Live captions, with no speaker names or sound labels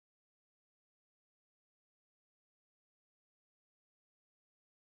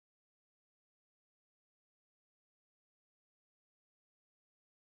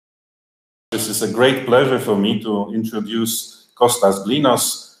This is a great pleasure for me to introduce Kostas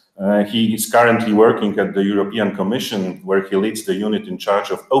Glinos. He is currently working at the European Commission, where he leads the unit in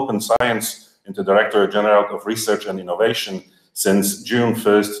charge of open science and the Director General of Research and Innovation since June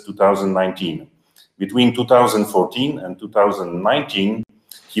 1st, 2019. Between 2014 and 2019,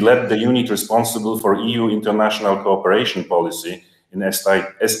 he led the unit responsible for EU international cooperation policy in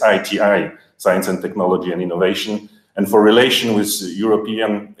SITI, Science and Technology and Innovation, and for relation with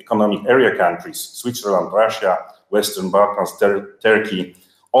European Economic Area countries, Switzerland, Russia, Western Balkans, Turkey,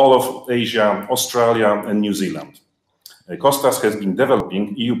 all of Asia, Australia, and New Zealand. Kostas has been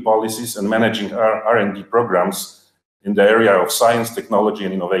developing EU policies and managing R&D programs in the area of science, technology,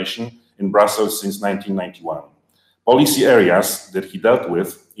 and innovation in Brussels since 1991. Policy areas that he dealt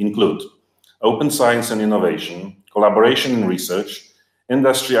with include open science and innovation, collaboration in research,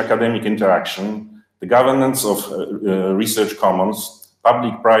 industry-academic interaction, the governance of research commons,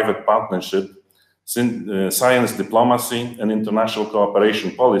 public-private partnership, science diplomacy, and international cooperation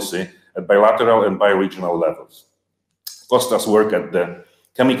policy at bilateral and bi-regional levels. Kostas worked at the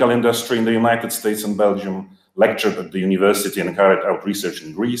chemical industry in the United States and Belgium, lectured at the university and carried out research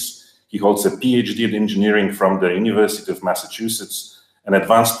in Greece. He holds a PhD in engineering from the University of Massachusetts, an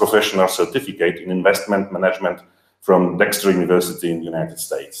advanced professional certificate in investment management from Dexter University in the United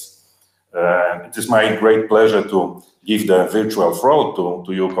States. It is my great pleasure to give the virtual floor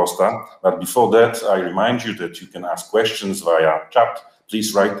to you, Kosta. But before that, I remind you that you can ask questions via chat.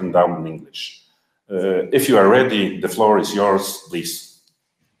 Please write them down in English. If you are ready, the floor is yours, please.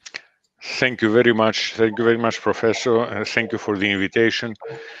 Thank you very much. Thank you very much, Professor. Thank you for the invitation.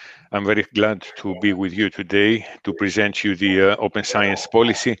 I'm very glad to be with you today to present you the open science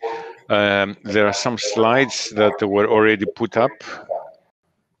policy. There are some slides that were already put up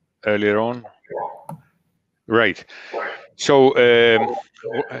earlier on. Right. So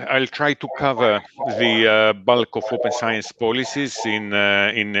I'll try to cover the bulk of open science policies in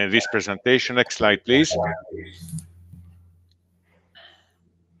this presentation. Next slide, please.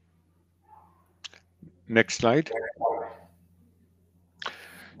 Next slide.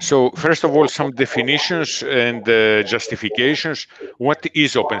 So first of all, some definitions and justifications. What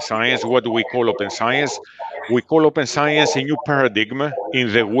is open science? What do we call open science? We call open science a new paradigm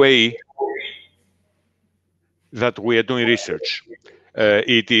in the way that we are doing research.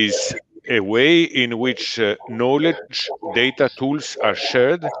 It is a way in which knowledge, data, tools are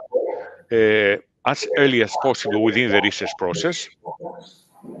shared as early as possible within the research process.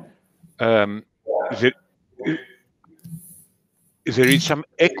 There is some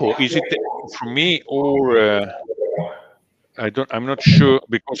echo. Is it from me or I'm not sure,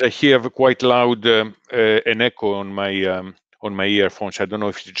 because I hear quite loud an echo on my earphones. I don't know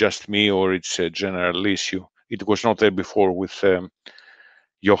if it's just me or it's a general issue. It was not there before with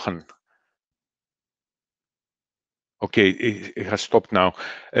Johan. Okay, it has stopped now.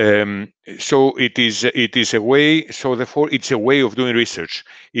 So it is a way. So therefore, it's a way of doing research.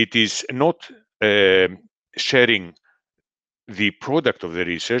 It is not sharing the product of the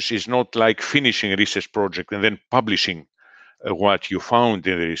research. Is not like finishing a research project and then publishing what you found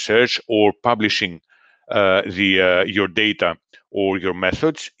in the research or publishing your data or your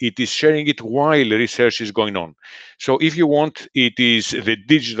methods. It is sharing it while research is going on. So if you want, it is the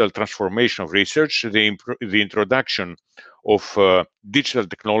digital transformation of research. The introduction of digital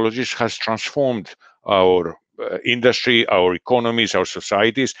technologies has transformed our industry, our economies, our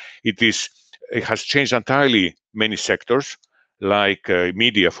societies. It has changed entirely many sectors, like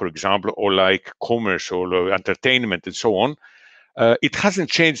media, for example, or like commerce or entertainment and so on. It hasn't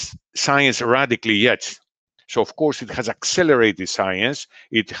changed science radically yet. So, of course, it has accelerated science.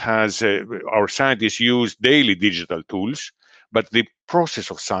 It has, our scientists use daily digital tools, but the process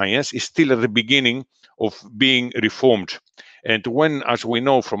of science is still at the beginning of being reformed. And when, as we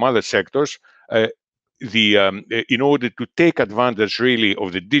know from other sectors, in order to take advantage really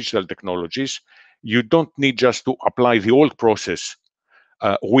of the digital technologies, you don't need just to apply the old process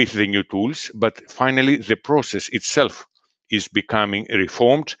with the new tools, but finally the process itself is becoming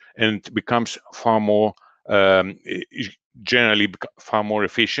reformed and becomes far more, generally far more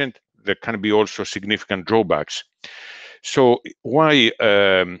efficient. There can be also significant drawbacks. So why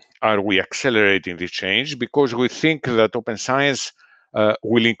are we accelerating this change? Because we think that open science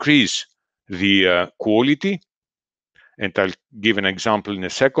will increase the quality, and I'll give an example in a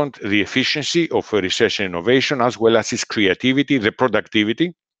second, the efficiency of research and innovation, as well as its creativity, the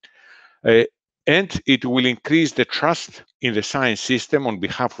productivity, and it will increase the trust in the science system on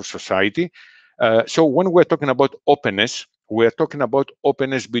behalf of society. So when we're talking about openness, we're talking about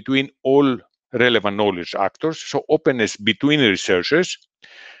openness between all relevant knowledge actors, so openness between researchers,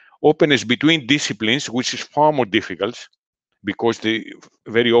 openness between disciplines, which is far more difficult because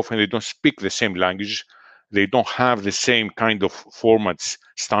very often they don't speak the same language. They don't have the same kind of formats,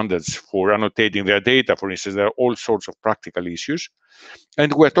 standards for annotating their data. For instance, there are all sorts of practical issues.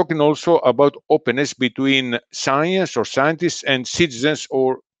 And we're talking also about openness between science or scientists and citizens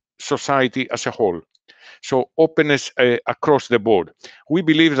or society as a whole. So openness across the board. We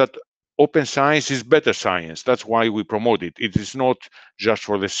believe that open science is better science. That's why we promote it. It is not just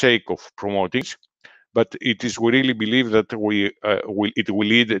for the sake of promoting it, but it is, we really believe that it will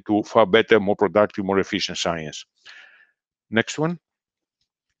lead to far better, more productive, more efficient science. Next one.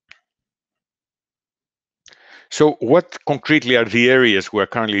 So what concretely are the areas we are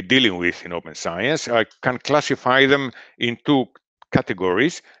currently dealing with in open science? I can classify them in two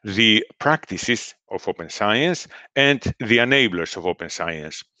categories: the practices of open science and the enablers of open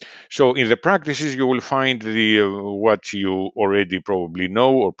science. So in the practices, you will find what you already probably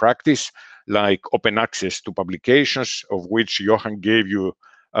know or practice, like open access to publications, of which Johan gave you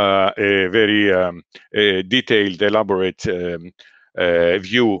a very detailed, elaborate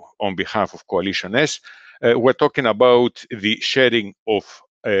view on behalf of Coalition S. We're talking about the sharing of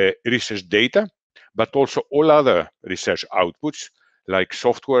research data, but also all other research outputs, like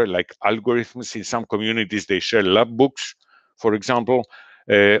software, like algorithms. In some communities, they share lab books, for example,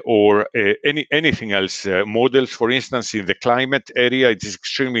 or anything else. Models, for instance, in the climate area, it is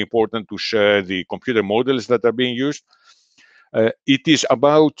extremely important to share the computer models that are being used. It is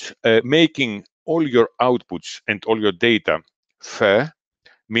about making all your outputs and all your data fair,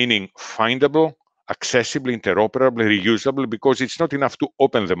 meaning findable, accessible, interoperable, reusable, because it's not enough to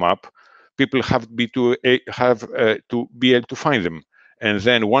open them up. People have to be able to find them. And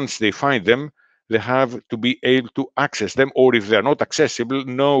then once they find them, they have to be able to access them, or if they're not accessible,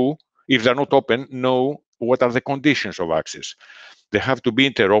 if they're not open, know what are the conditions of access. They have to be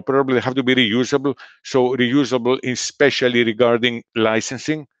interoperable, they have to be reusable. So reusable, especially regarding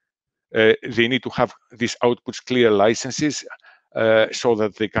licensing, they need to have these outputs clear licenses, so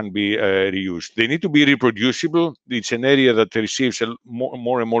that they can be reused. They need to be reproducible. It's an area that receives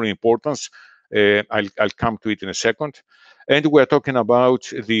more and more importance. I'll come to it in a second. And we're talking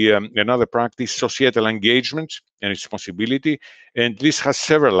about another practice, societal engagement and responsibility. And this has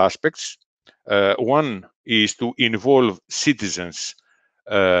several aspects. One is to involve citizens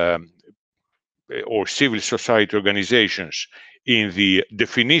or civil society organizations in the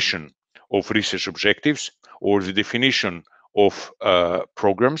definition of research objectives or the definition of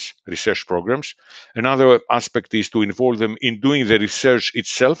programs, research programs. Another aspect is to involve them in doing the research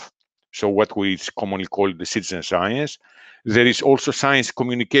itself, so what we commonly call the citizen science. There is also science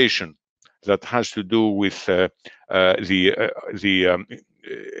communication that has to do with an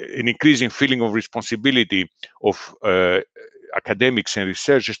increasing feeling of responsibility of academics and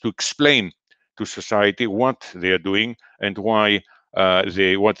researchers to explain to society what they are doing and why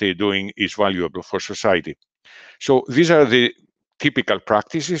what they're doing is valuable for society. So these are the typical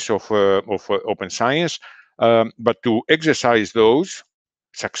practices of open science, but to exercise those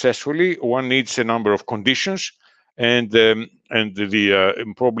successfully, one needs a number of conditions, and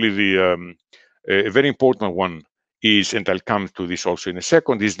probably the very important one is, and I'll come to this also in a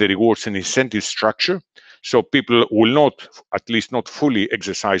second, is the rewards and incentive structure. So people will not, at least not fully,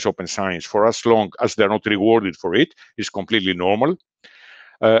 exercise open science for as long as they're not rewarded for it. It's completely normal.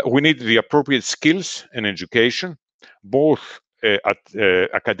 We need the appropriate skills and education, both at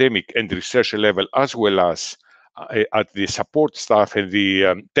academic and research level, as well as at the support staff and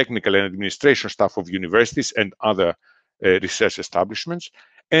the technical and administration staff of universities and other research establishments.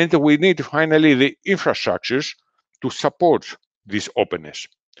 And we need, finally, the infrastructures to support this openness.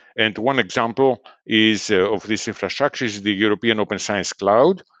 And one example is of this infrastructure is the European Open Science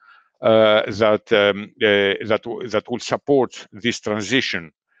Cloud, that will support this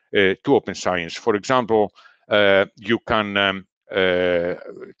transition to open science. For example, you can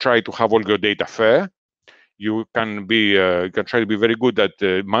try to have all your data fair. You can try to be very good at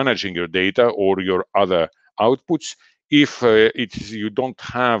managing your data or your other outputs. If you don't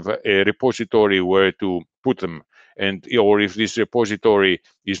have a repository where to put them, or if this repository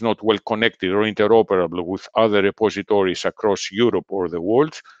is not well connected or interoperable with other repositories across Europe or the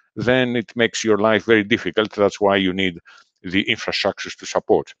world, then it makes your life very difficult. That's why you need the infrastructures to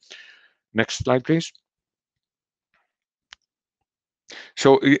support. Next slide, please.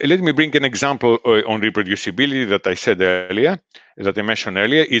 So let me bring an example on reproducibility that I said earlier, that I mentioned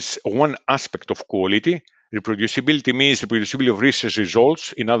earlier. It's one aspect of quality. Reproducibility means reproducibility of research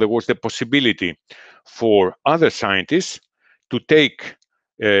results. In other words, the possibility for other scientists to take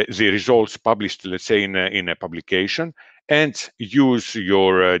the results published, let's say, in a publication, and use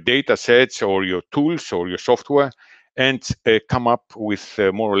your data sets or your tools or your software and come up with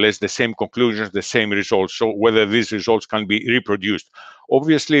more or less the same conclusions, the same results. So whether these results can be reproduced.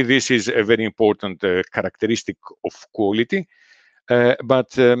 Obviously, this is a very important characteristic of quality.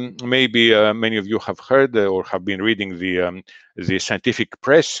 But maybe many of you have heard or have been reading the scientific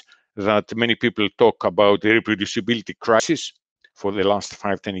press that many people talk about the reproducibility crisis for the last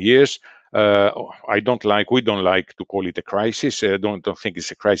 5-10 years. We don't like to call it a crisis. Don't think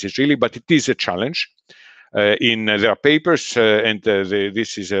it's a crisis really, but it is a challenge. In their papers, and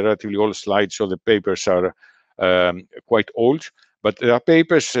this is a relatively old slide, so the papers are quite old, but there are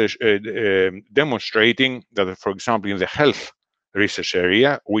papers demonstrating that, for example, in the health research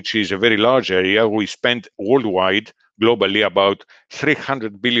area, which is a very large area, we spend worldwide, globally, about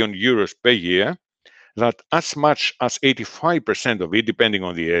 300 billion euros per year, that as much as 85% of it, depending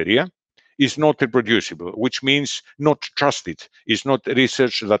on the area, is not reproducible, which means not trusted, is not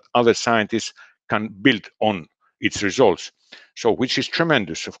research that other scientists can build on its results. So, which is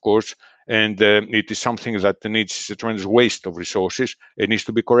tremendous, of course, and it is something that needs a tremendous waste of resources. It needs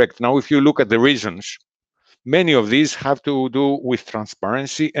to be correct. Now, if you look at the reasons, many of these have to do with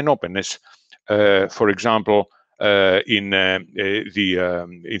transparency and openness. For example, in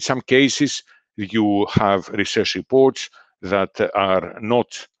some cases, you have research reports that are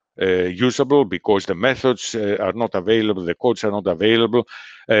not usable because the methods are not available, the codes are not available.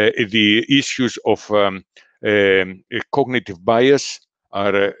 The issues of cognitive bias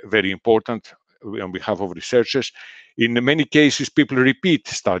are very important on behalf of researchers. In many cases, people repeat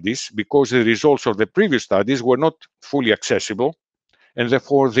studies because the results of the previous studies were not fully accessible, and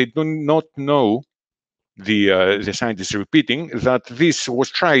therefore they do not know, the scientists repeating, that this was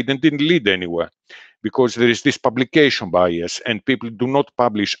tried and didn't lead anywhere, because there is this publication bias and people do not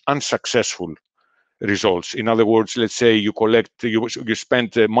publish unsuccessful results. In other words, let's say you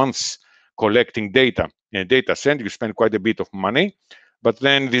spend months collecting data in a data set, you spend quite a bit of money, but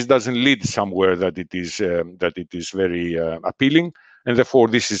then this doesn't lead somewhere that it is very appealing, and therefore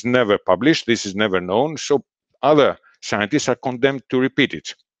this is never published, this is never known, so other scientists are condemned to repeat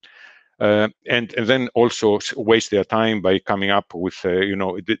it. And then also waste their time by coming up with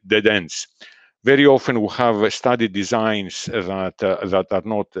dead ends. Very often we have study designs that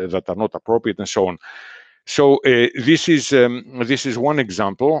are not appropriate, and so on. So this is one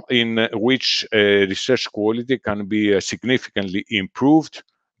example in which research quality can be significantly improved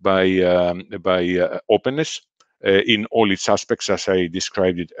by openness in all its aspects, as I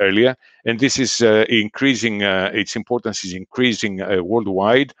described it earlier. And this is increasing. Its importance is increasing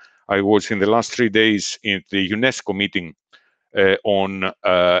worldwide. I was in the last 3 days in the UNESCO meeting on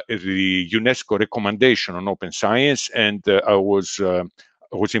the UNESCO recommendation on open science, and I was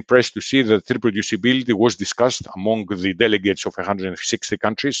impressed to see that reproducibility was discussed among the delegates of 160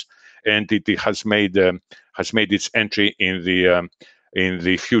 countries, and it has made its entry in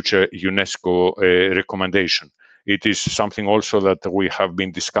the future UNESCO recommendation. It is something also that we have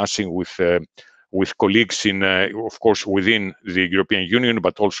been discussing with colleagues in, of course, within the European Union,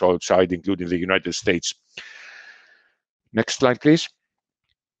 but also outside, including the United States. Next slide, please.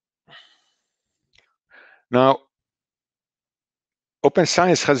 Now, open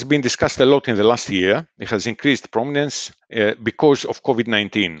science has been discussed a lot in the last year. It has increased prominence because of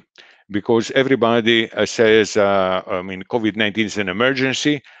COVID-19, because everybody says, COVID-19 is an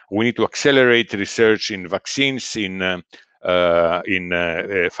emergency. We need to accelerate research in vaccines, in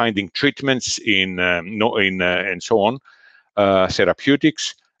finding treatments, and so on,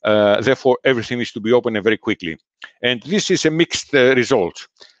 therapeutics. Therefore, everything needs to be open and very quickly. And this is a mixed result,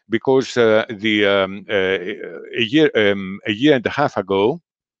 because a year and a half ago,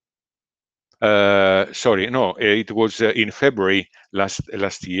 it was in February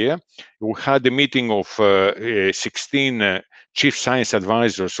last year, we had a meeting of 16 chief science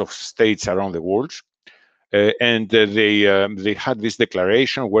advisors of states around the world. And they had this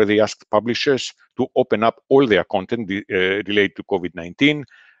declaration where they asked publishers to open up all their content related to COVID-19.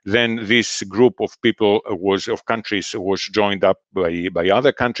 Then this group of people of countries was joined up by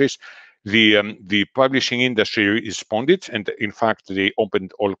other countries. The publishing industry responded, and in fact they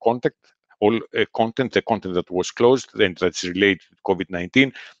opened all content, the content that was closed and that's related to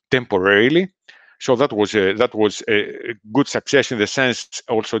COVID-19 temporarily. So that was a good success, in the sense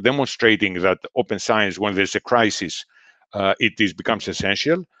also demonstrating that open science, when there's a crisis, it becomes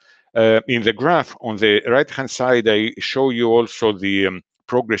essential. In the graph on the right-hand side, I show you also the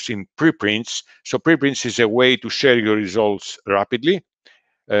progress in preprints. So preprints is a way to share your results rapidly.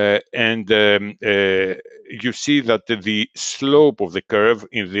 and you see that the slope of the curve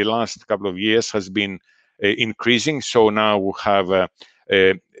in the last couple of years has been increasing. So now we have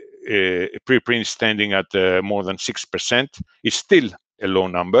preprints standing at more than 6%. It's still a low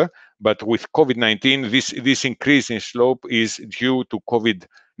number, but with COVID-19, this increase in slope is due to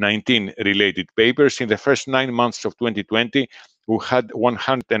COVID-19 related papers. In the first 9 months of 2020, we had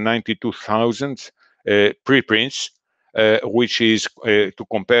 192,000 preprints, which is to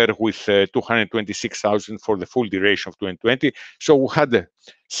compare with 226,000 for the full duration of 2020. So we had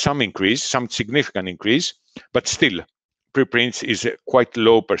some increase, some significant increase, but still preprints is a quite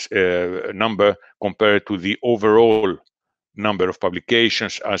low number compared to the overall number of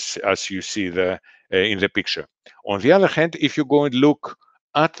publications as you see in the picture. On the other hand, if you go and look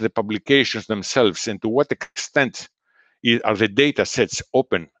at the publications themselves and to what extent are the data sets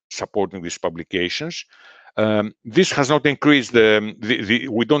open supporting these publications, this has not increased.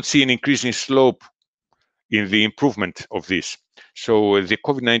 We don't see an increase in slope in the improvement of this. So the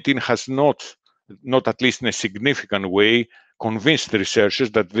COVID-19 has not at least in a significant way, convinced the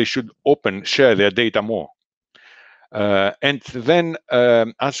researchers that they should share their data more. And then,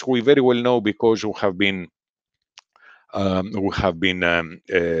 as we very well know, because we have been working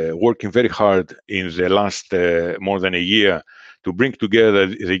very hard in the last more than a year to bring together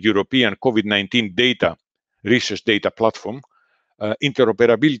the European COVID-19 research data platform,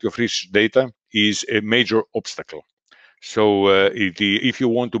 interoperability of research data is a major obstacle. So if you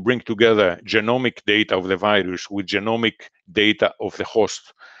want to bring together genomic data of the virus with genomic data of the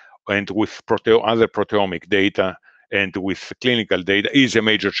host and with other proteomic data and with clinical data is a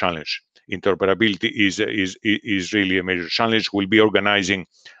major challenge. Interoperability is really a major challenge. We'll be organizing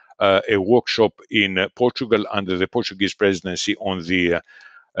a workshop in Portugal under the Portuguese presidency on the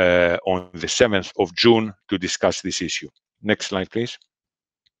 7th of June to discuss this issue. Next slide, please.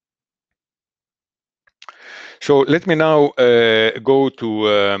 So let me now go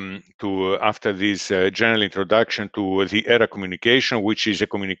to after this general introduction to the ERA communication, which is a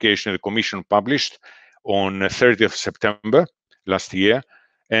communication the Commission published on 30th of September last year,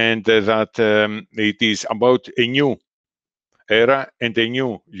 and that it is about a new era and a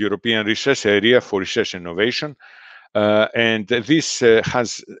new European research area for research and innovation, and this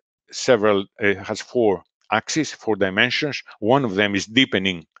has 4 axes, 4 dimensions. One of them is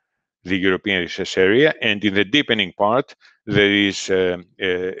deepening the European research area, and in the deepening part, there is a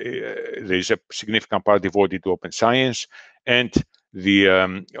significant part devoted to open science, and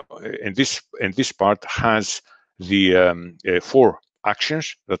this part has the 4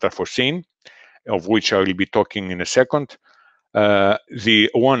 actions that are foreseen, of which I will be talking in a second. The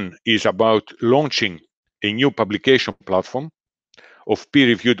one is about launching a new publication platform of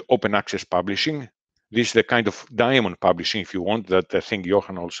peer-reviewed open access publishing. This is the kind of diamond publishing, if you want, that I think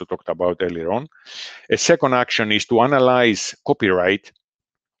Johan also talked about earlier on. A second action is to analyze copyright,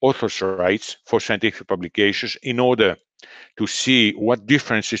 authors' rights for scientific publications in order to see what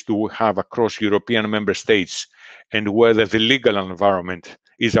differences do we have across European member states and whether the legal environment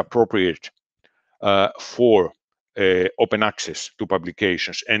is appropriate for open access to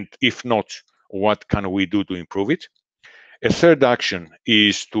publications. And if not, what can we do to improve it? A third action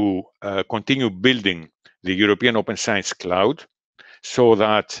is to continue building the European Open Science Cloud so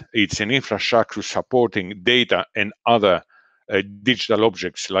that it's an infrastructure supporting data and other digital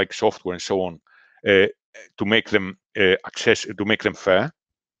objects like software and so on to make them fair.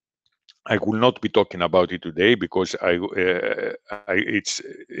 I will not be talking about it today because it's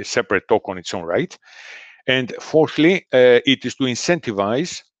a separate talk on its own right. And fourthly, it is to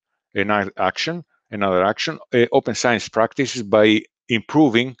incentivize another action, open science practices by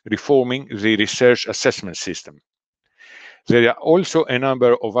reforming the research assessment system. There are also a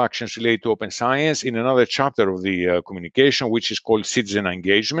number of actions related to open science in another chapter of the communication, which is called citizen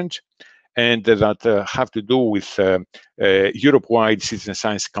engagement, and that have to do with Europe-wide citizen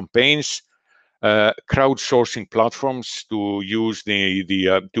science campaigns, crowdsourcing platforms to use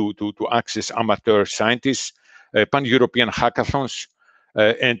to access amateur scientists, pan-European hackathons,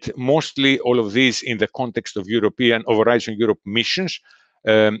 and mostly all of these in the context of Horizon Europe missions.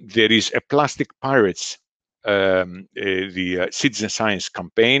 There is a Plastic Pirates, the citizen science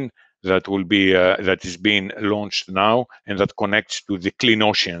campaign that is being launched now, and that connects to the Clean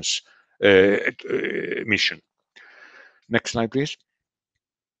Oceans mission. Next slide, please.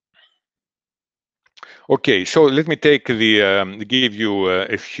 Okay, so let me give you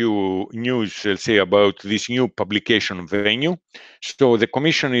a few news, let's say, about this new publication venue. So the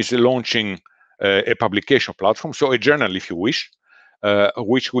Commission is launching a publication platform, so a journal, if you wish,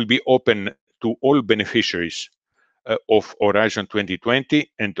 which will be open to all beneficiaries of Horizon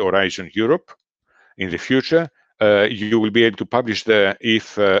 2020 and Horizon Europe in the future. You will be able to publish there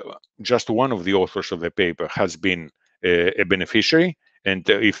if just one of the authors of the paper has been a beneficiary, and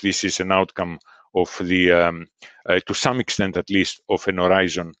if this is an outcome of the, to some extent at least, of an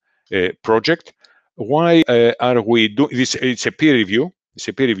Horizon project. Why are we doing this? It's a peer review. It's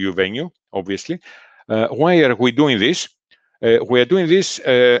a peer review venue, obviously. Why are we doing this? We are doing this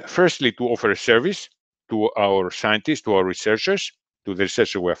firstly to offer a service to our scientists, to our researchers, to the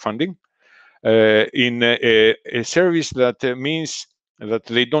researchers we are funding, in a service that means that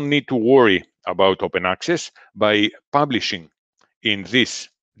they don't need to worry about open access. By publishing in this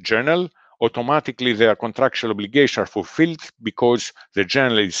journal, automatically their contractual obligations are fulfilled, because the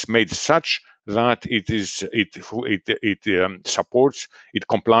journal is made such that it supports, it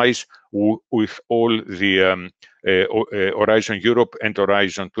complies with all the Horizon Europe and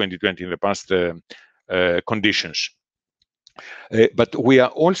Horizon 2020 in the past conditions. But we are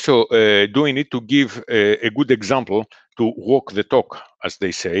also doing it to give a good example, to walk the talk, as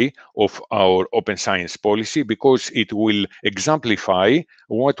they say, of our open science policy, because it will exemplify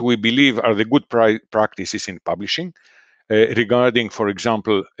what we believe are the good practices in publishing regarding, for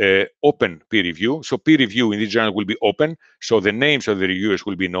example, open peer review. So peer review in the journal will be open, so the names of the reviewers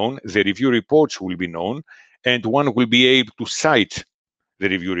will be known, the review reports will be known, and one will be able to cite the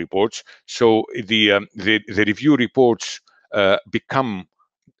review reports. So the review reports become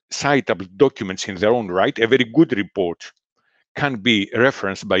citable documents in their own right. A very good report can be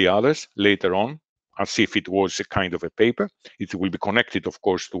referenced by others later on, as if it was a kind of a paper. It will be connected, of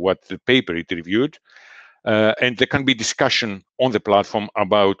course, to what the paper it reviewed. And there can be discussion on the platform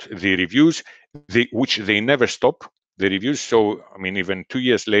about the reviews, which they never stop, the reviews. So, I mean, even 2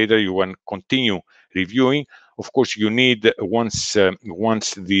 years later, you want to continue reviewing. Of course, you need, once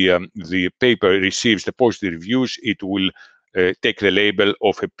the paper receives the positive reviews, it will take the label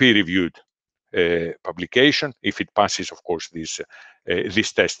of a peer-reviewed publication, if it passes, of course, this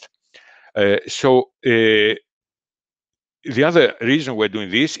test. The other reason we're doing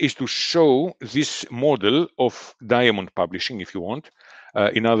this is to show this model of diamond publishing, if you want.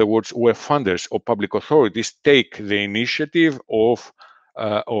 In other words, where funders or public authorities take the initiative of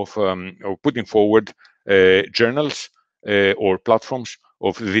putting forward journals or platforms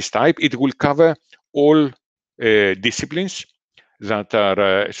of this type. It will cover all disciplines that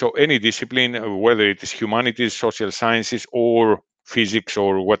are, so any discipline, whether it is humanities, social sciences, or physics,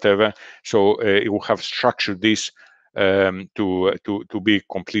 or whatever. So it will have structured this to be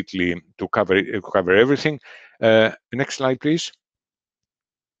completely, to cover everything. Next slide, please.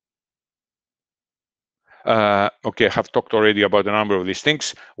 Okay, I have talked already about a number of these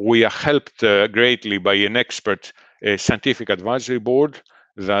things. We are helped greatly by an expert scientific advisory board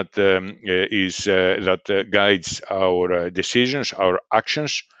that guides our decisions, our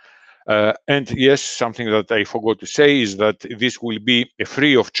actions. And yes, something that I forgot to say is that this will be a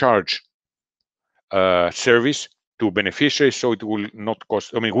free of charge service to beneficiaries, so it will not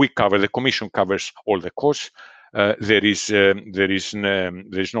cost. I mean, we cover, the commission covers all the costs. There is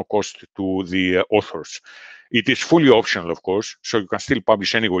no cost to the authors. It is fully optional, of course, so you can still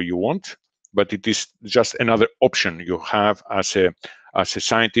publish anywhere you want, but it is just another option you have as a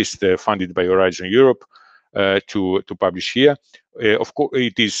scientist funded by Horizon Europe to publish here. Of course,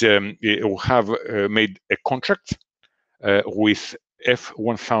 we have made a contract with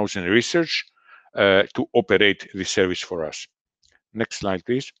F1000 Research to operate the service for us. Next slide,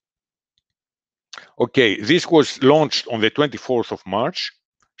 please. Okay, this was launched on the 24th of March,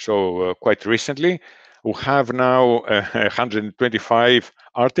 so quite recently. We have now 125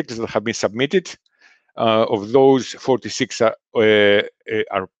 articles that have been submitted. Of those, 46 are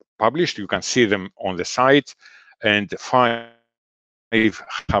published. You can see them on the site, and 5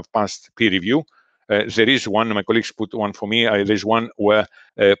 have passed peer review. There is one, my colleagues put one for me, there's one where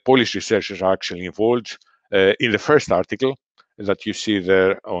Polish researchers are actually involved in the first article that you see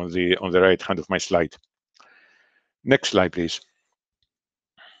there on the right hand of my slide. Next slide, please.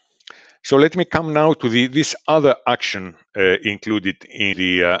 So let me come now to this other action included in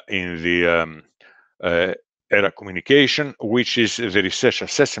the ERA communication, which is the research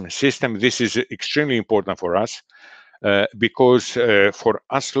assessment system. This is extremely important for us because for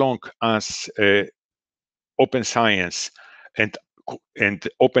as long as open science and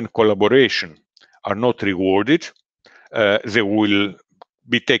open collaboration are not rewarded, they will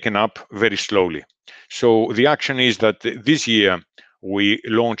be taken up very slowly. So the action is that this year we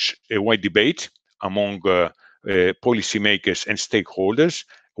launch a wide debate among policymakers and stakeholders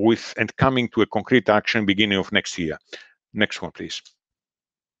and coming to a concrete action beginning of next year. Next one, please.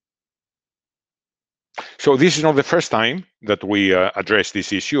 So this is not the first time that we address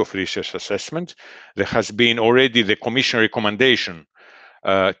this issue of research assessment. There has been already the Commission recommendation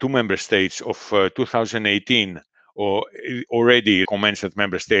to member states of 2018, or already recommends that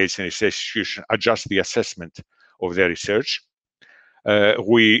member states and research institutions adjust the assessment of their research.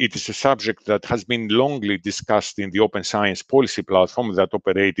 It is a subject that has been longly discussed in the Open Science Policy Platform that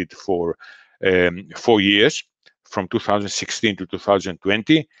operated for 4 years, from 2016 to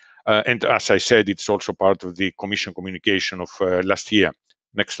 2020. And as I said, it's also part of the Commission communication of last year.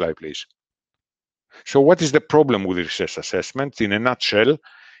 Next slide, please. So what is the problem with research assessment? In a nutshell,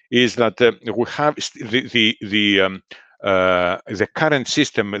 is that we have the current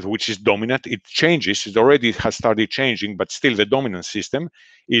system, which is dominant. It changes. It already has started changing, but still the dominant system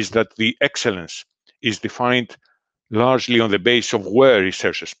is that the excellence is defined largely on the basis of where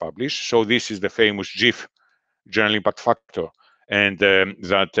researchers publish. So this is the famous GIF, general impact factor, and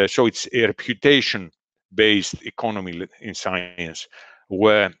so it's a reputation-based economy in science,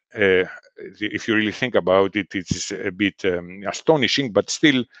 where if you really think about it, it's a bit astonishing, but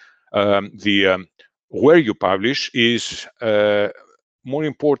still where you publish is more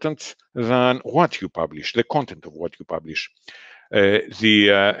important than what you publish, the content of what you publish. We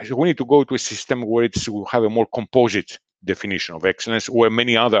need to go to a system where we have a more composite definition of excellence, where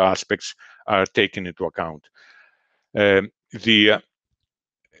many other aspects are taken into account. The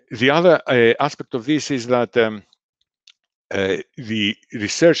other aspect of this is that the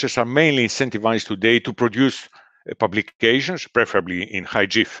researchers are mainly incentivized today to produce publications, preferably in high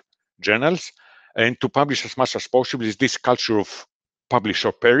GIF journals, and to publish as much as possible. Is this culture of publish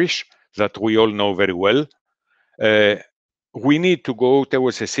or perish that we all know very well. We need to go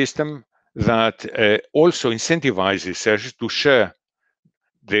towards a system that also incentivizes researchers to share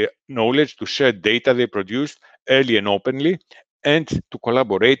the knowledge, to share data they produced early and openly, and to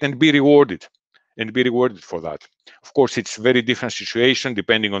collaborate and be rewarded for that. Of course, it's a very different situation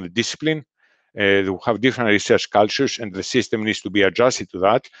depending on the discipline. We have different research cultures, and the system needs to be adjusted to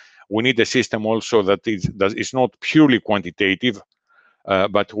that. We need a system also that is not purely quantitative,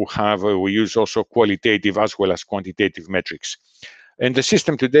 but we use also qualitative as well as quantitative metrics. And the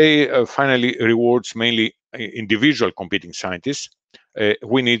system today finally rewards mainly individual competing scientists.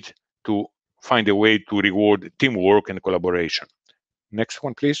 We need to find a way to reward teamwork and collaboration. Next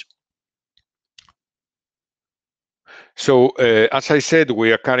one, please. So, as I said,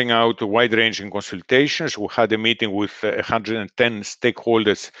 we are carrying out wide-ranging consultations. We had a meeting with 110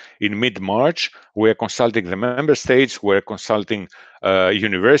 stakeholders in mid-March. We are consulting the member states. We are consulting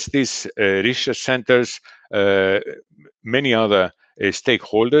universities, research centers, many other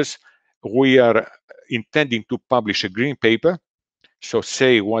stakeholders. We are intending to publish a green paper, so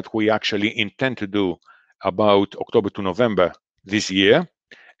say what we actually intend to do about October to November this year,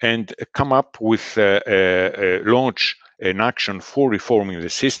 and come up with launch an action for reforming the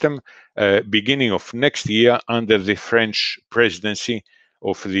system beginning of next year under the French presidency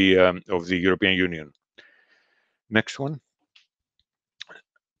of the European Union. Next one.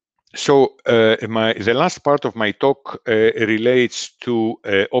 So the last part of my talk relates to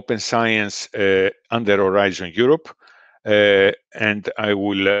open science under Horizon Europe. And I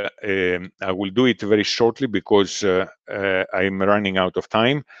will do it very shortly because I'm running out of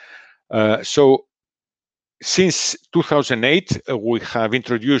time. So since 2008, we have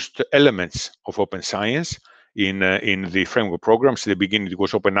introduced elements of open science in the framework programs. In the beginning, it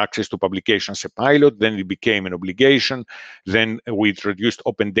was open access to publications as a pilot, then it became an obligation. Then we introduced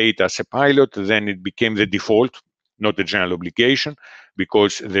open data as a pilot, then it became the default, not the general obligation,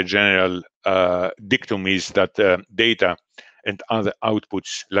 because the general dictum is that data and other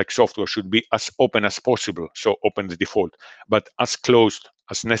outputs like software should be as open as possible, so open the default, but as closed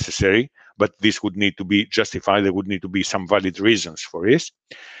as necessary. But this would need to be justified. There would need to be some valid reasons for this.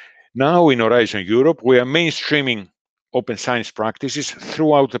 Now in Horizon Europe, we are mainstreaming open science practices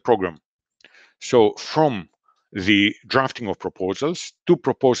throughout the program. So from the drafting of proposals to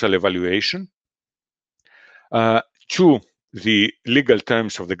proposal evaluation, to the legal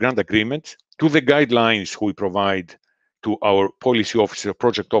terms of the grant agreement, to the guidelines we provide to our policy officers,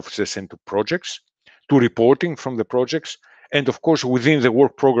 project officers, and to projects, to reporting from the projects, and of course within the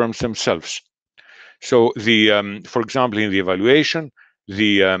work programs themselves. So for example, in the evaluation,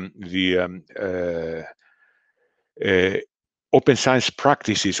 the open science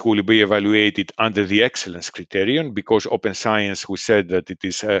practices will be evaluated under the excellence criterion, because open science, we said that it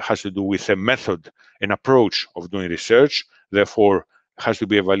has to do with a method, an approach of doing research, therefore has to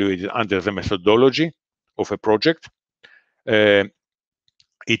be evaluated under the methodology of a project.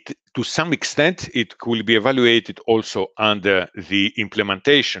 To some extent, it will be evaluated also under the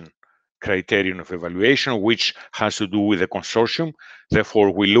implementation criterion of evaluation, which has to do with the consortium.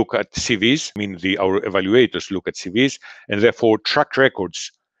 Therefore, we look at CVs, I mean, our evaluators look at CVs, and therefore track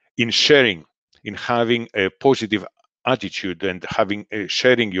records in sharing, in having a positive attitude and having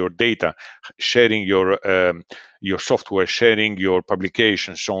sharing your data, sharing your software, sharing your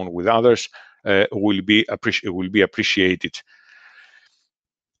publications, so on with others, will be appreciated.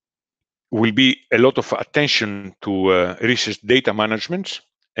 Will be a lot of attention to research data management,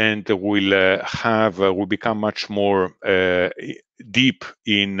 and will become much more deep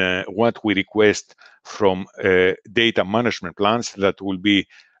in what we request from data management plans that will be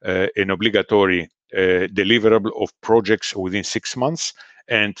an obligatory deliverable of projects within 6 months,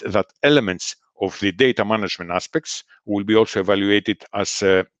 and that elements of the data management aspects will be also evaluated as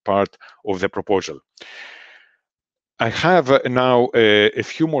part of the proposal. I have now a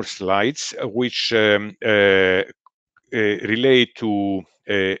few more slides which relate to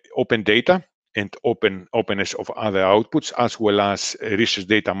open data and openness of other outputs, as well as research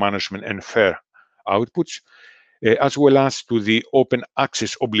data management and fair outputs, as well as to the open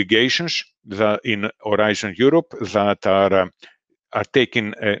access obligations that in Horizon Europe that are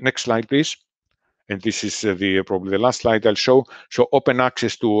taken. Next slide, please. And this is probably the last slide I'll show. So open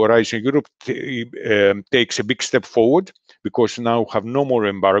access to Horizon Europe takes a big step forward, because now have no more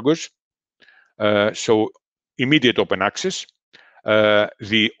embargoes. So immediate open access.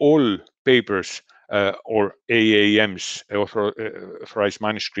 All papers or AAMs, authorized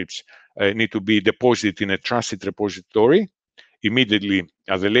manuscripts, need to be deposited in a trusted repository immediately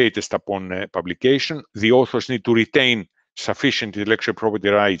at the latest upon publication. The authors need to retain sufficient intellectual property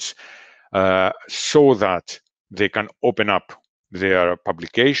rights so that they can open up their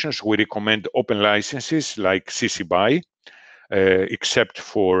publications. We recommend open licenses like CC BY, except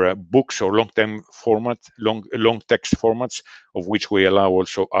for books or long text formats, of which we allow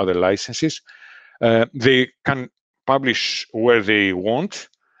also other licenses. They can publish where they want,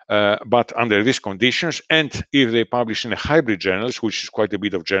 but under these conditions, and if they publish in a hybrid journals, which is quite a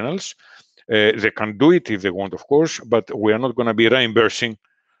bit of journals, they can do it if they want, of course, but we are not going to be reimbursing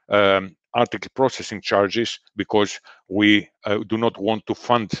article processing charges, because we do not want to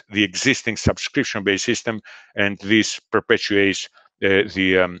fund the existing subscription-based system, and this perpetuates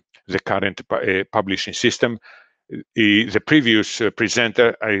the current publishing system. The previous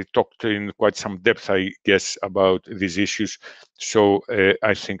presenter, I talked in quite some depth, I guess, about these issues. So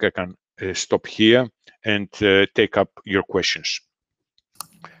I think I can stop here and take up your questions.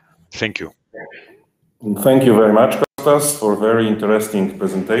 Thank you. Thank you very much, Kostas, for a very interesting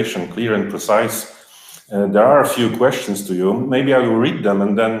presentation, clear and precise. There are a few questions to you. Maybe I will read them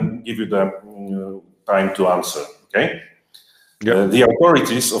and then give you the time to answer, okay? Yeah. The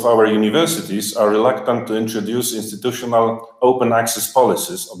authorities of our universities are reluctant to introduce institutional open access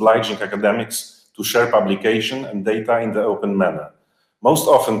policies obliging academics to share publication and data in the open manner. Most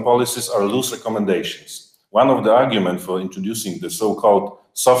often, policies are loose recommendations. One of the arguments for introducing the so-called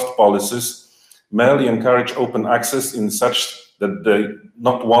soft policies merely encourage open access in such that they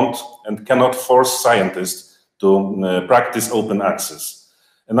not want and cannot force scientists to practice open access.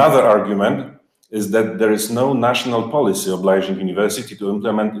 Another argument is that there is no national policy obliging university to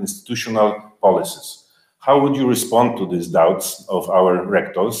implement institutional policies. How would you respond to these doubts of our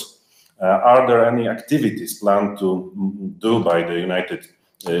rectors? Are there any activities planned to do by the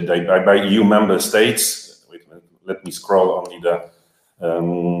by EU member states? Wait a minute, let me scroll only the.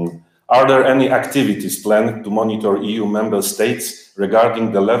 Are there any activities planned to monitor EU member states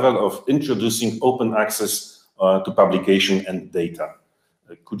regarding the level of introducing open access to publication and data?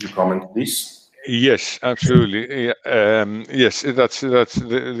 Could you comment, please? Yes, absolutely. Yes, that's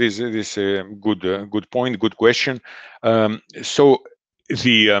this good point, good question. So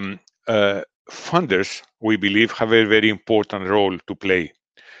the funders, we believe, have a very important role to play.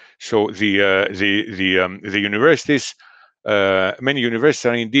 So the universities. Many universities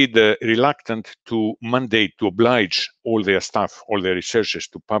are indeed reluctant to mandate, to oblige all their staff, all their researchers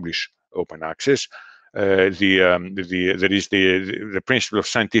to publish open access. There is the principle of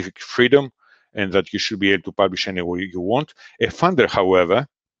scientific freedom, and that you should be able to publish anywhere you want. A funder, however,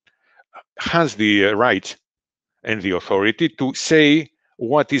 has the right and the authority to say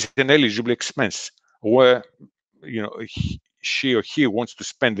what is an eligible expense, where she or he wants to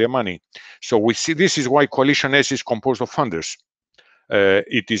spend their money. So we see this is why Coalition S is composed of funders.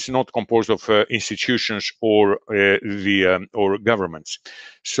 It is not composed of institutions or or governments.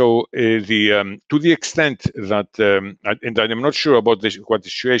 So to the extent that, and I'm not sure about this, what the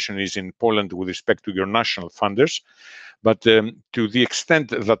situation is in Poland with respect to your national funders, but to the extent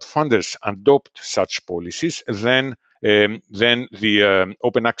that funders adopt such policies, then then the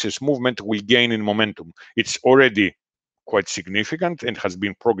open access movement will gain in momentum. It's already quite significant and has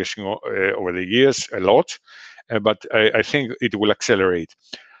been progressing over the years a lot, but I think it will accelerate.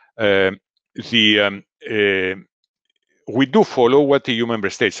 We do follow what EU member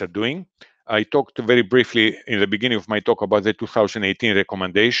states are doing. I talked very briefly in the beginning of my talk about the 2018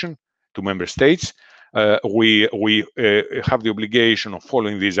 recommendation to member states. We have the obligation of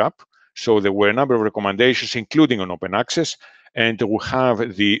following these up. So there were a number of recommendations, including on open access, and we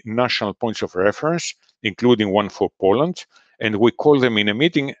have the national points of reference, including one for Poland, and we call them in a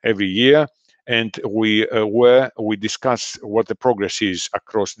meeting every year, and we discuss what the progress is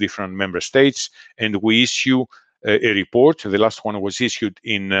across different member states, and we issue a report. The last one was issued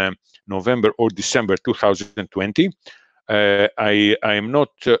in November or December 2020. I am not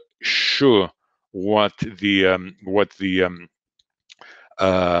sure what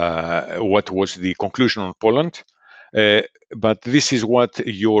was the conclusion on Poland, but this is what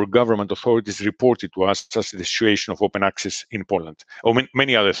your government authorities reported to us as the situation of open access in Poland, or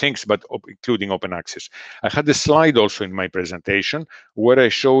many other things, but including open access. I had a slide also in my presentation where I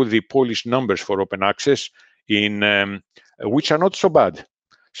show the Polish numbers for open access, which are not so bad.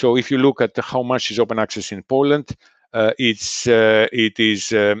 So if you look at how much is open access in Poland, it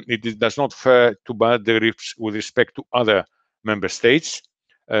does not fare too bad with respect to other member states.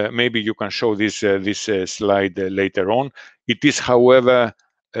 Maybe you can show this slide later on. It is, however,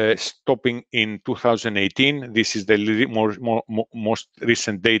 stopping in 2018. This is the most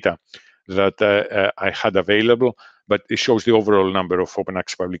recent data that I had available, but it shows the overall number of open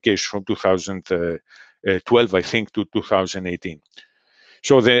access publications from 2012, I think, to 2018.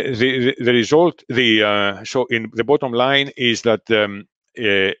 So the result, so in the bottom line is that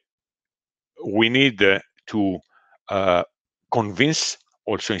we need to convince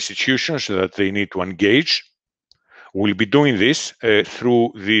also institutions that they need to engage. We'll be doing this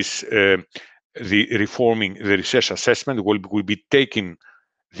through this, the reforming the research assessment. We'll be taking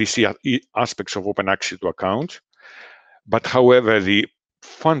these aspects of open access to account. But however, the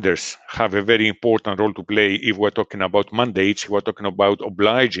funders have a very important role to play if we're talking about mandates, if we're talking about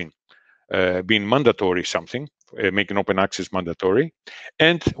obliging, being mandatory something, making open access mandatory.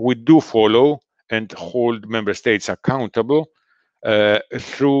 And we do follow and hold member states accountable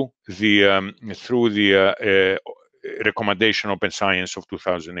through the recommendation Open Science of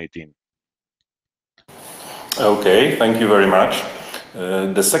 2018. Okay, thank you very much.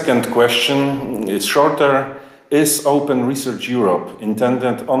 The second question is shorter. Is Open Research Europe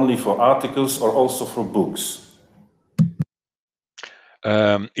intended only for articles or also for books?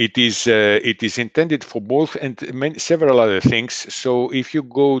 It is intended for both and several other things. So if you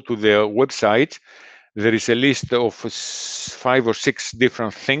go to the website, there is a list of 5 or 6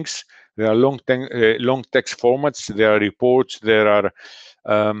 different things. There are long text formats. There are reports. There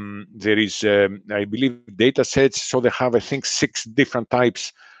is, I believe, data sets. So they have, I think, 6 different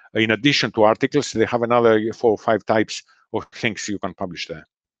types. In addition to articles, they have another 4 or 5 types of things you can publish there.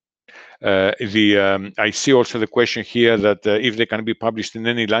 I see also the question here that if they can be published in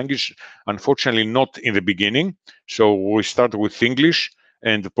any language. Unfortunately, not in the beginning. So we start with English,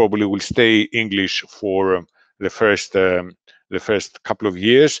 and probably will stay English for the first couple of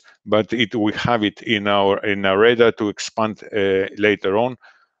years. But we have it in our radar to expand later on.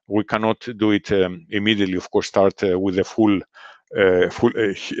 We cannot do it immediately. Of course, start with a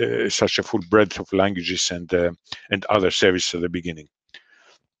such a full breadth of languages and other services at the beginning.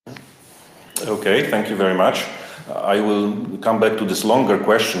 Okay, thank you very much. I will come back to this longer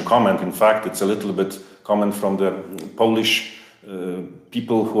comment. In fact, it's a little bit comment from the Polish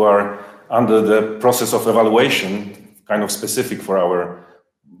people who are under the process of evaluation, kind of specific for our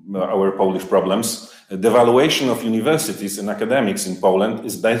Polish problems. The evaluation of universities and academics in Poland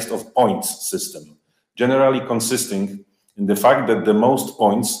is based on points system, generally consisting in the fact that the most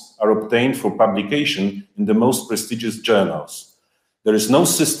points are obtained for publication in the most prestigious journals. There is no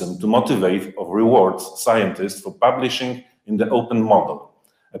system to motivate or reward scientists for publishing in the open model.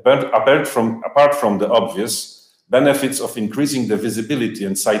 Apart from the obvious benefits of increasing the visibility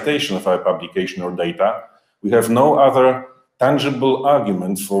and citation of our publication or data, we have no other tangible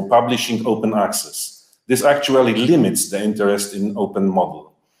argument for publishing open access. This actually limits the interest in open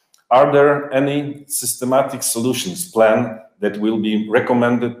model. Are there any systematic solutions planned that will be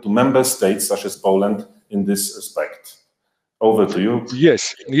recommended to member states such as Poland in this respect? Over to you.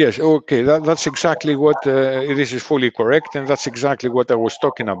 Yes. Okay, that's exactly what, this is fully correct, and that's exactly what I was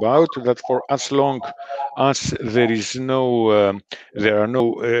talking about, that for as long as there are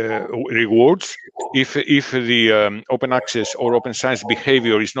no rewards, if the open access or open science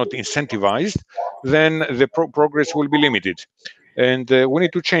behavior is not incentivized, then the progress will be limited, and we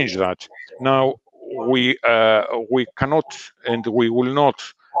need to change that. Now, we cannot and we will not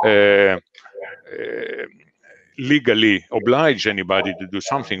legally oblige anybody to do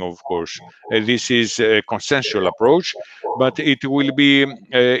something, of course. This is a consensual approach, but it will be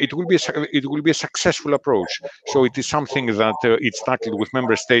a successful approach. So it is something that it's tackled with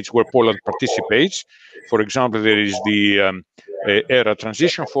member states where Poland participates. For example, there is the ERA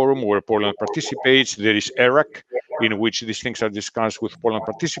Transition Forum where Poland participates. There is ERAC, in which these things are discussed with Poland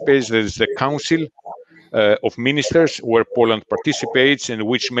participates. There is the Council of Ministers where Poland participates, and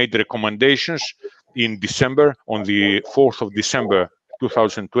which made recommendations in December, on the 4th of December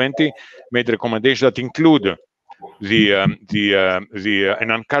 2020, made recommendations that include an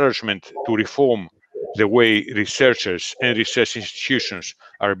encouragement to reform the way researchers and research institutions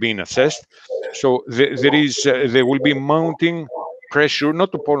are being assessed. So there will be mounting pressure,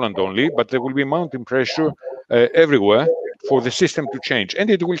 not to Poland only, but there will be mounting pressure everywhere for the system to change, and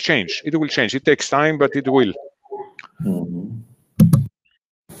it will change. It will change. It takes time, but it will.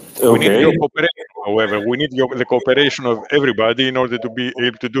 Okay. We need your cooperation, however. We need the cooperation of everybody in order to be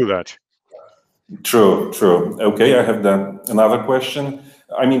able to do that. True, true. Okay, I have another question.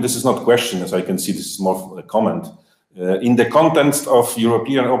 I mean, this is not a question, as I can see, this is more a comment. In the context of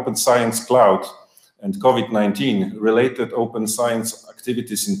European Open Science Cloud and COVID-19 related open science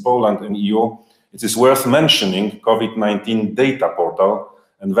activities in Poland and EU, it is worth mentioning COVID-19 data portal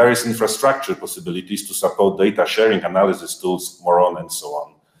and various infrastructure possibilities to support data sharing, analysis tools, more on and so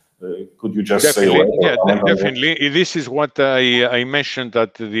on. Could you just say a word? Yeah, definitely. This is what I mentioned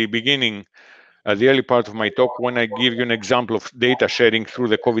at the beginning, at the early part of my talk, when I give you an example of data sharing through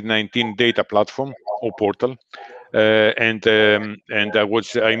the COVID-19 data platform or portal. And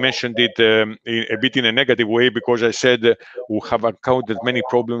I mentioned it a bit in a negative way, because I said we have encountered many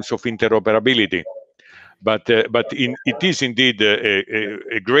problems of interoperability. But it is indeed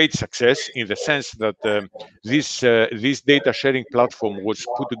a great success, in the sense that this data sharing platform was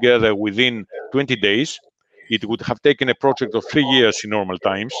put together within 20 days. It would have taken a project of 3 years in normal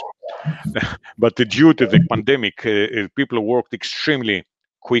times. But due to the pandemic, people worked extremely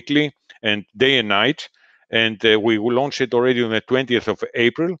quickly and day and night. And we will launch it already on the 20th of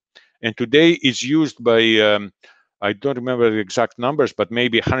April. And today it's used by I don't remember the exact numbers, but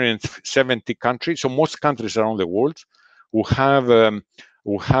maybe 170 countries. So most countries around the world who have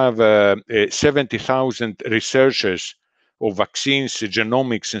 70,000 researchers of vaccines,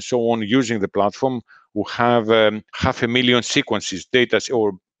 genomics, and so on using the platform, who have 500,000 sequences, data,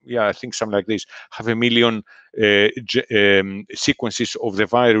 or yeah, I think something like this, 500,000 sequences of the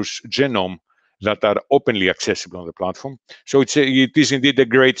virus genome that are openly accessible on the platform. So it is indeed a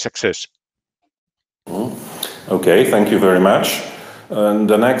great success. Okay, thank you very much. And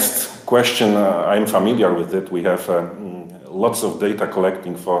the next question, I'm familiar with it. We have lots of data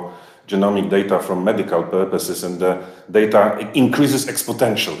collecting for genomic data from medical purposes, and the data increases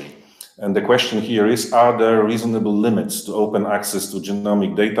exponentially. And the question here is, are there reasonable limits to open access to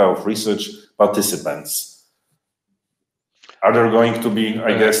genomic data of research participants? Are there going to be,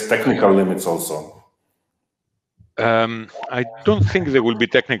 I guess, technical limits also? I don't think there will be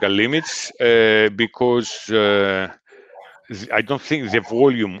technical limits, because I don't think the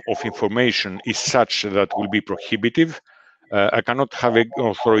volume of information is such that will be prohibitive. I cannot have an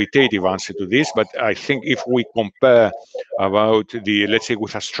authoritative answer to this, but I think if we compare about let's say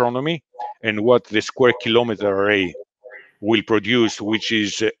with astronomy, and what the square kilometer array will produce, which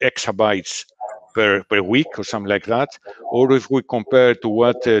is exabytes per week or something like that, or if we compare to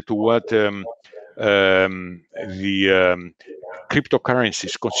what the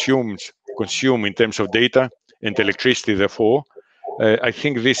cryptocurrencies consume in terms of data and electricity, therefore, I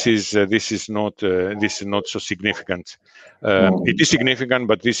think this is not so significant. It is significant,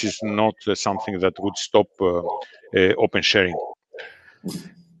 but this is not something that would stop open sharing.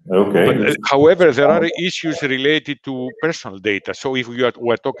 Okay. But, however, there are issues related to personal data. So if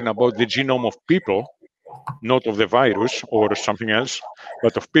we're talking about the genome of people, not of the virus or something else,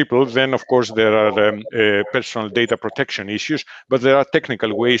 but of people, then of course there are personal data protection issues, but there are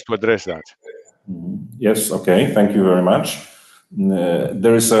technical ways to address that. Yes, okay, thank you very much.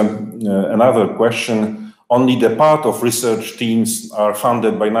 There is another question. Only the part of research teams are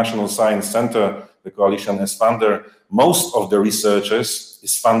funded by National Science Center, the coalition as funder. Most of the researchers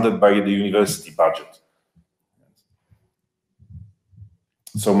is funded by the university budget.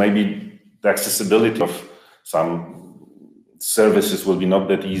 So maybe the accessibility of some services will be not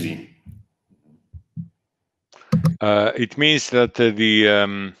that easy. It means that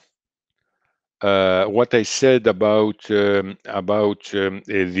what I said about the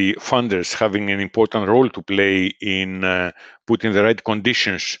funders having an important role to play in putting the right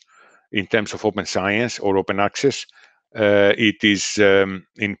conditions in terms of open science or open access. It is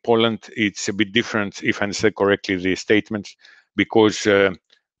in Poland, it's a bit different, if I understand correctly, the statements, because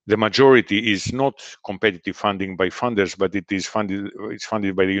the majority is not competitive funding by funders, but it's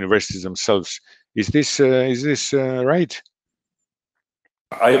funded by the universities themselves. Is this right?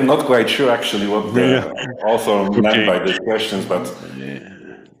 I am not quite sure actually what the author meant by these questions, but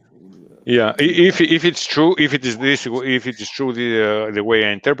yeah, if it's true, if it is true the way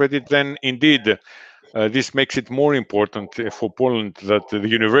I interpret it, then indeed this makes it more important for Poland that the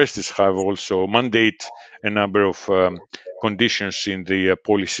universities have also mandate a number of conditions in the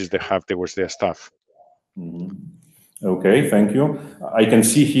policies they have towards their staff. Okay, thank you. I can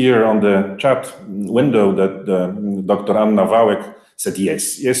see here on the chat window that Dr. Anna Wałek said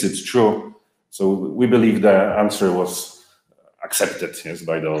yes, it's true. So we believe the answer was accepted, yes,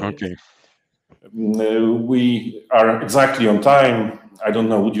 by the audience. Okay. We are exactly on time. I don't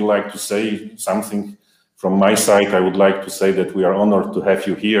know, would you like to say something? From my side, I would like to say that we are honored to have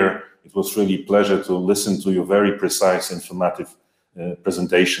you here. It was really a pleasure to listen to your very precise, informative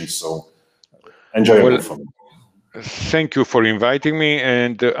presentations. So enjoyable for me. Thank you for inviting me,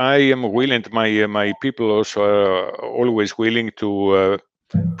 and I am willing. My people also are always willing to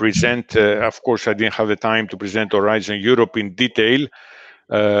present. Of course, I didn't have the time to present Horizon Europe in detail,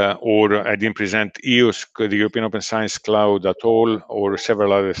 or I didn't present EOS, the European Open Science Cloud, at all, or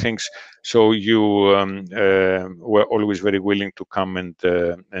several other things. So you were always very willing to come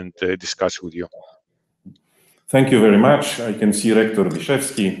and discuss with you. Thank you very much. I can see Rector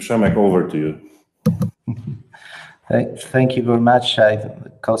Wiszewski. Przemek, over to you. Thank you very much,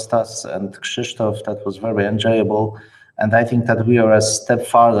 Kostas and Krzysztof. That was very enjoyable. And I think that we are a step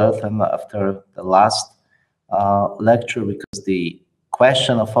farther than after the last lecture, because the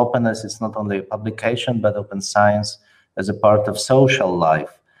question of openness is not only a publication, but open science as a part of social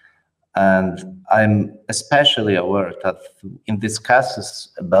life. And I'm especially aware that in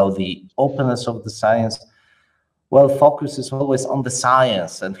discussions about the openness of the science, well, focus is always on the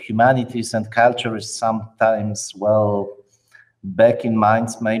science, and humanities and culture is sometimes, well, back in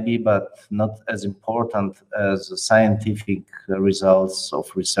minds maybe, but not as important as scientific results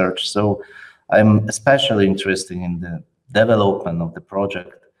of research. So I'm especially interested in the development of the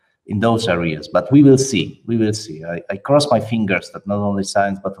project in those areas, but we will see. I cross my fingers that not only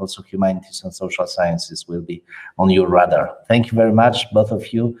science, but also humanities and social sciences will be on your radar. Thank you very much, both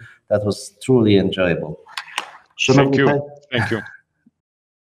of you. That was truly enjoyable. Thank you.